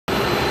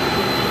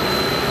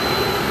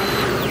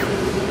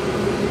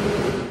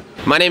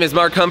My name is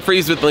Mark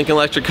Humphreys with Lincoln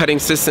Electric Cutting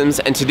Systems,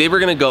 and today we're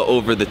going to go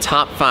over the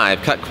top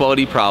 5 cut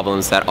quality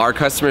problems that our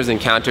customers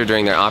encounter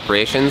during their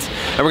operations,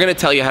 and we're going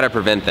to tell you how to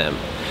prevent them.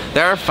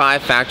 There are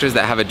 5 factors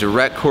that have a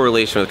direct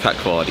correlation with cut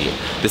quality: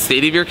 the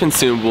state of your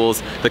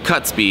consumables, the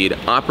cut speed,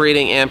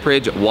 operating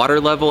amperage, water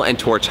level, and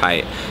torch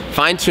height.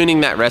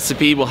 Fine-tuning that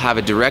recipe will have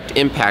a direct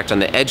impact on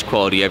the edge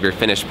quality of your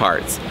finished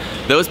parts.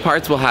 Those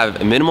parts will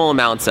have minimal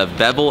amounts of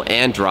bevel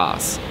and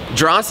dross.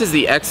 Dross is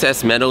the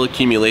excess metal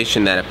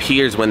accumulation that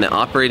appears when the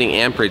operating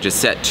amperage is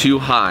set too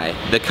high,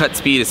 the cut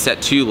speed is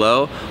set too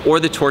low,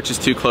 or the torch is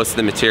too close to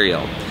the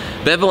material.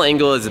 Bevel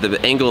angle is the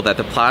angle that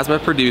the plasma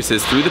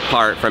produces through the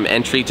part from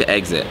entry to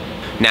exit.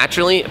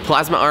 Naturally,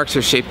 plasma arcs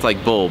are shaped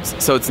like bulbs,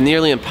 so it's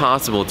nearly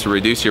impossible to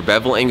reduce your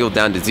bevel angle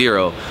down to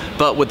 0,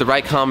 but with the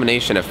right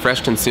combination of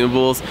fresh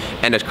consumables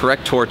and a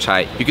correct torch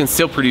height, you can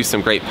still produce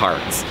some great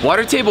parts.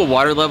 Water table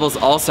water levels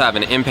also have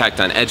an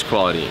impact on edge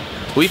quality.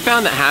 We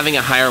found that having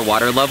a higher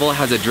water level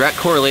has a direct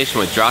correlation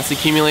with dross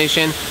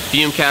accumulation,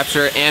 fume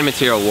capture, and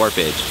material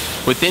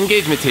warpage. With thin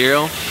gauge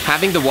material,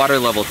 having the water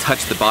level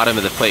touch the bottom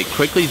of the plate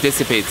quickly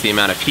dissipates the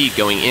amount of heat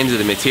going into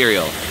the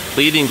material,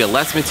 leading to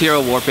less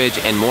material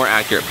warpage and more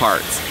accurate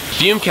parts.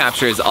 Fume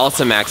capture is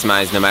also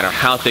maximized no matter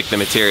how thick the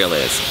material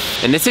is.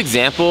 In this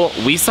example,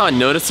 we saw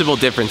noticeable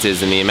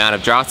differences in the amount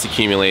of dross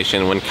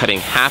accumulation when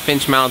cutting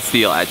 1/2-inch mild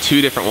steel at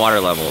 2 different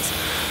water levels,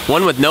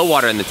 one with no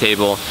water in the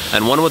table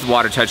and one with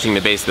water touching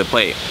the base of the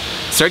plate.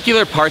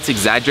 Circular parts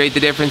exaggerate the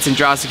difference in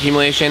dross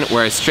accumulation,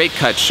 whereas straight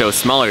cuts show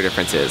smaller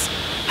differences.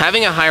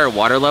 Having a higher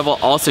water level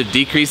also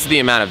decreases the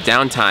amount of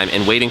downtime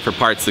in waiting for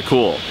parts to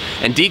cool,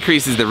 and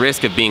decreases the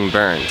risk of being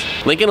burned.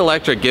 Lincoln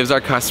Electric gives our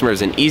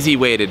customers an easy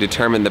way to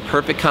determine the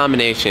perfect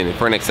combination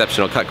for an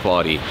exceptional cut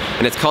quality,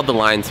 and it's called the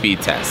line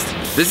speed test.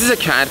 This is a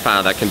CAD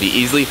file that can be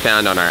easily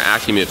found on our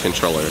AccuMove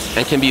controllers,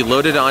 and can be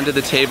loaded onto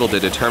the table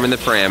to determine the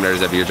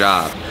parameters of your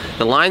job.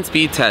 The line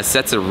speed test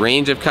sets a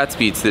range of cut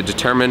speeds to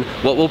determine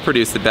what will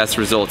produce the best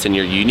results in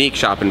your unique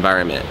shop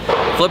environment.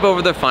 Flip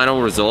over the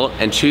final result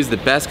and choose the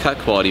best cut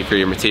quality for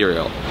your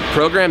material.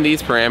 Program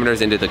these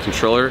parameters into the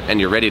controller and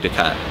you're ready to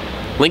cut.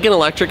 Lincoln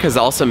Electric has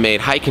also made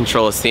height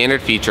control a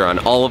standard feature on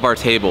all of our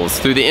tables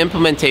through the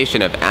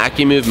implementation of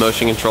AccuMove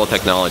motion control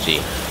technology.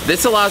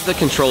 This allows the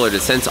controller to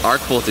sense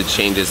arc voltage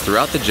changes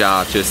throughout the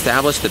job to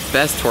establish the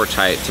best torch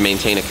height to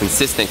maintain a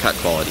consistent cut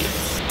quality.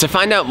 To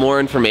find out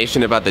more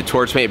information about the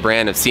Torchmate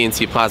brand of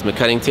CNC plasma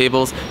cutting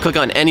tables, click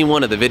on any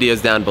one of the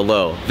videos down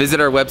below, visit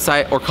our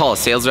website, or call a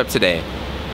sales rep today.